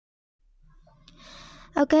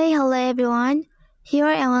Okay, hello everyone. Here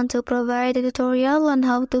I want to provide a tutorial on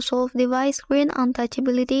how to solve device screen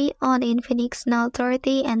untouchability on Infinix Note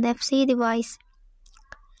 30 NFC device.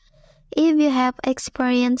 If you have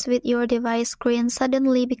experience with your device screen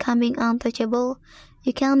suddenly becoming untouchable,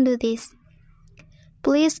 you can do this.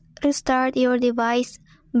 Please restart your device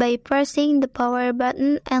by pressing the power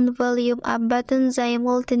button and volume up button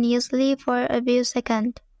simultaneously for a few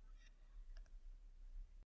seconds.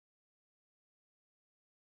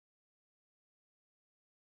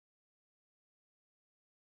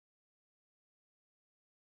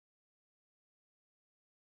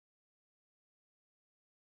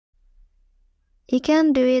 You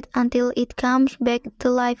can do it until it comes back to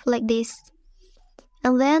life like this.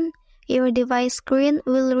 And then, your device screen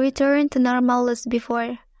will return to normal as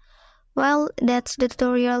before. Well, that's the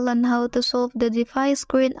tutorial on how to solve the device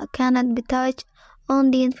screen cannot be touched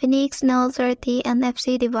on the Infinix Note 30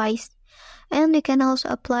 NFC device. And you can also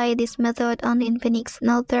apply this method on Infinix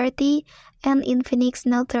Note 30 and Infinix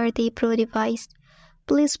Note 30 Pro device.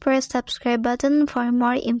 Please press subscribe button for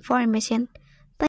more information.